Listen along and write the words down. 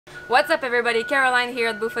What's up everybody, Caroline here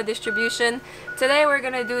at Buffa Distribution. Today we're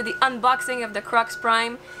gonna do the unboxing of the Crux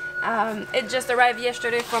Prime. It just arrived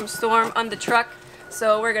yesterday from Storm on the truck,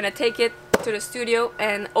 so we're gonna take it to the studio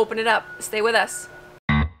and open it up. Stay with us.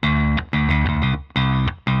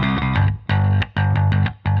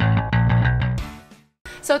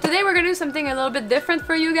 So today we're going to do something a little bit different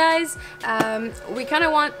for you guys. We kind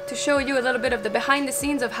of want to show you a little bit of the behind the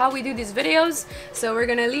scenes of how we do these videos. So we're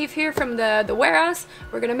going to leave here from the warehouse,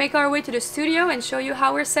 we're going to make our way to the studio and show you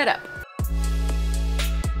how we're set up.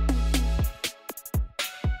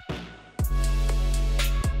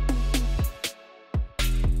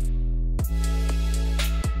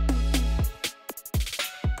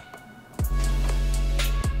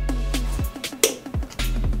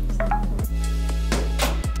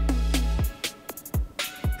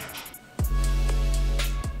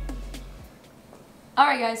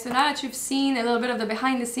 Alright guys, so now that you've seen a little bit of the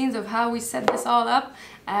behind the scenes of how we set this all up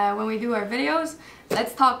when we do our videos,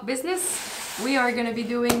 let's talk business. We are going to be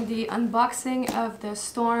doing the unboxing of the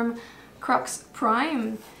Storm Crux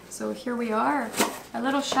Prime. So here we are. A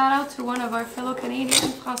little shout out to one of our fellow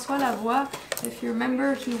Canadians, François Lavoie. If you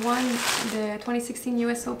remember, he won the 2016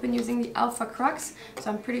 US Open using the Alpha Crux, so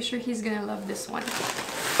I'm pretty sure he's going to love this one.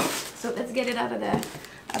 So let's get it out of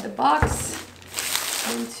the box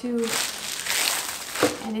into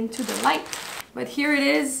the light. But here it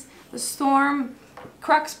is, the Storm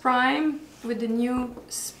Crux Prime with the new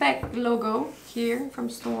spec logo here from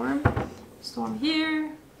Storm. Storm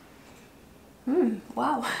here.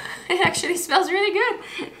 Wow, it actually smells really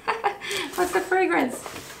good. What's the fragrance?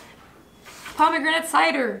 Pomegranate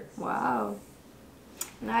cider. Wow.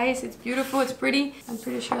 Nice, it's beautiful, it's pretty. I'm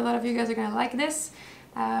pretty sure a lot of you guys are gonna like this.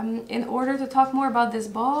 In order to talk more about this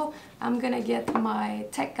ball, I'm gonna get my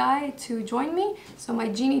tech guy to join me. So my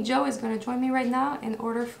Genie Joe is gonna join me right now in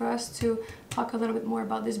order for us to talk a little bit more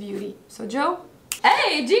about this beauty. So Joe,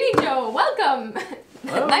 hey Genie Joe, welcome!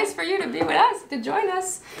 Nice for you to be with us, to join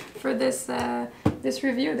us for this this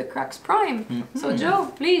review of the Crux Prime. So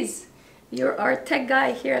Joe, please, you're our tech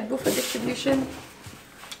guy here at Buffa Distribution.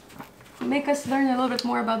 Make us learn a little bit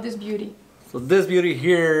more about this beauty. So this beauty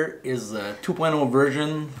here is a 2.0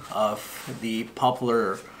 version of the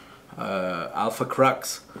popular Alpha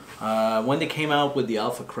Crux. When they came out with the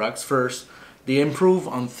Alpha Crux first, they improved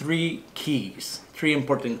on three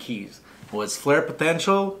important keys. It was flare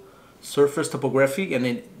potential, surface topography, and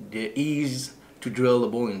then the ease to drill the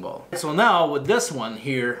bowling ball. So now with this one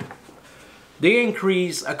here, they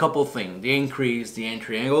increase a couple things. They increase the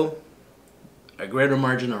entry angle, a greater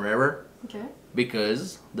margin of error. Okay.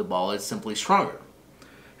 Because the ball is simply stronger.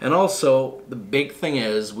 And also the big thing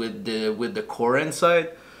is with the core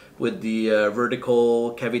inside, with the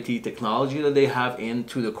vertical cavity technology that they have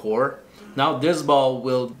into the core, now this ball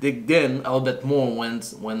will dig in a little bit more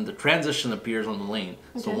when the transition appears on the lane.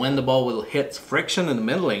 Okay. So when the ball will hit friction in the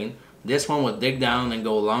mid lane, this one will dig down and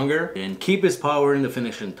go longer and keep its power in the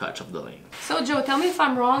finishing touch of the lane. So Joe, tell me if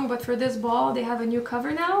I'm wrong, but for this ball they have a new cover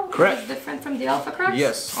now? Correct. It's different from the Alpha Crux?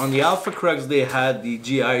 Yes, on the Alpha Crux they had the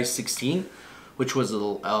GI16, which was a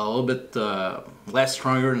little bit less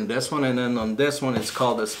stronger than this one, and then on this one it's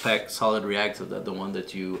called the Spec Solid Reactive, that the one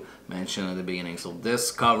that you mentioned at the beginning. So this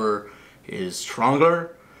cover is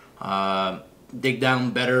stronger, dig down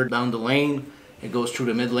better down the lane. It goes through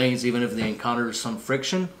the mid lanes even if they encounter some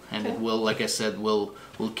friction, and it will, like I said, will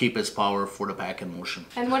keep its power for the back end motion.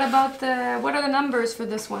 And what about what are the numbers for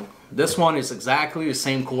this one? This one is exactly the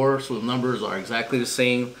same core, so the numbers are exactly the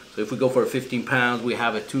same. So if we go for 15 pounds, we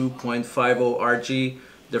have a 2.50 RG,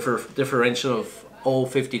 differential of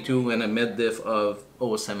 0.52 and a mid diff of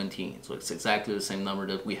 0.17. So it's exactly the same number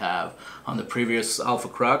that we have on the previous Alpha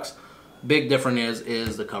Crux. Big difference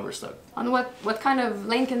is the cover stock. On what kind of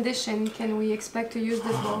lane condition can we expect to use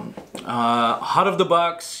this ball? Out of the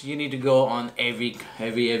box, you need to go on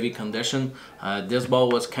heavy condition. This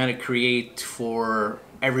ball was kind of created for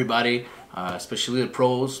everybody, especially the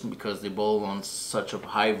pros, because they bowl on such a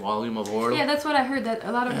high volume of oil. Yeah, that's what I heard, that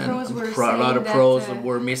a lot of pros were saying a lot of pros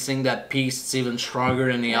were missing that piece. It's even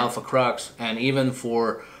stronger than the Alpha Crux, and even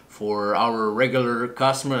for our regular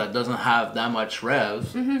customer that doesn't have that much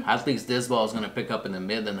revs, at least this ball is going to pick up in the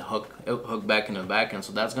mid and hook back in the back end.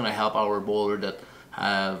 So that's going to help our bowler that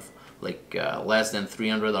have like less than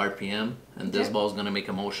 300 RPM, and this ball is going to make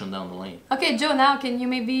a motion down the lane. Okay, Joe, now can you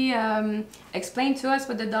maybe explain to us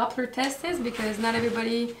what the Doppler test is, because not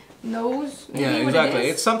everybody knows maybe what it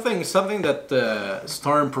is? It's something that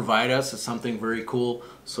Storm provide us. It's something very cool,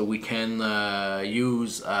 so we can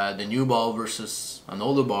use the new ball versus an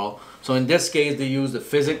older ball. So in this case, they use the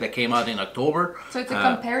Physic that came out in October. So it's a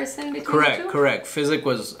comparison between the two? Correct. Physic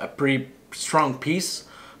was a pretty strong piece.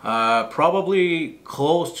 probably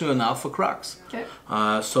close to an Alpha Crux. Okay.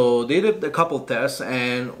 So they did a couple tests,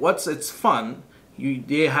 and it's fun.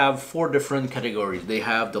 They have 4 different categories. They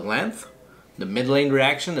have the length, the mid-lane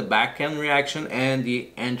reaction, the back-end reaction, and the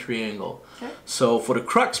entry angle. Okay. So for the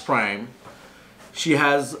Crux Prime, she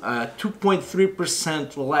has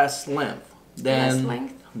 2.3% less length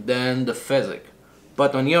than the Physic.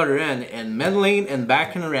 But on the other end, in mid-lane and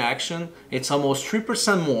back-end reaction, it's almost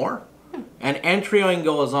 3% more. And entry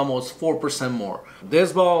angle is almost 4% more.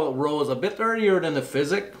 This ball rose a bit earlier than the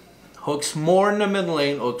Physic, hooks more in the mid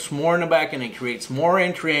lane, hooks more in the back end, and creates more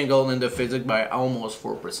entry angle than the Physic by almost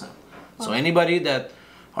 4%. So anybody that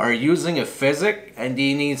are using a Physic and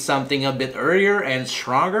they need something a bit earlier and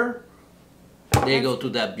stronger, they go to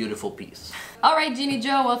that beautiful piece. All right, Jeannie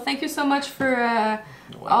Joe, well, thank you so much for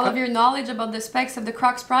all of your knowledge about the specs of the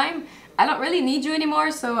Crux Prime. I don't really need you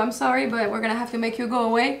anymore, so I'm sorry, but we're gonna have to make you go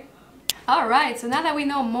away. Alright, so now that we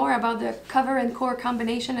know more about the cover and core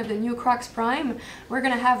combination of the new Crux Prime, we're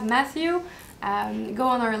going to have Mathieu go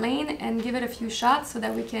on our lane and give it a few shots so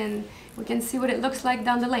that we can see what it looks like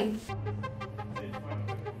down the lane.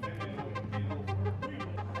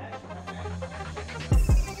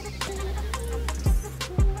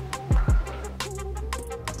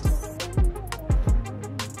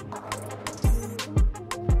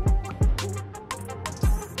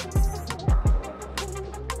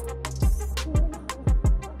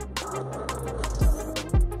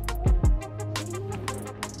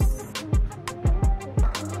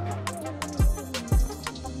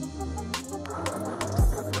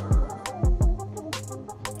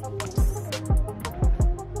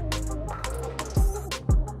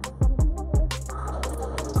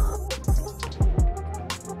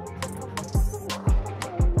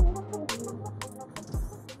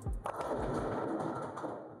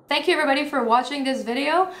 Thank you everybody for watching this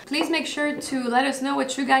video. Please make sure to let us know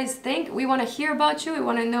what you guys think. We want to hear about you. We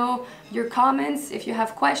want to know your comments, if you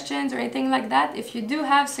have questions or anything like that. If you do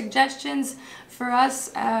have suggestions for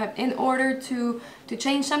us in order to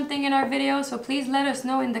change something in our video, so please let us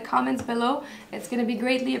know in the comments below. It's going to be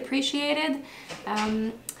greatly appreciated.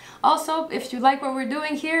 Also, if you like what we're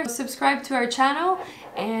doing here, subscribe to our channel,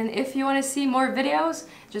 and if you want to see more videos,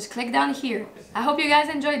 just click down here. I hope you guys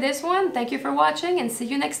enjoyed this one. Thank you for watching, and see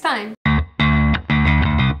you next time.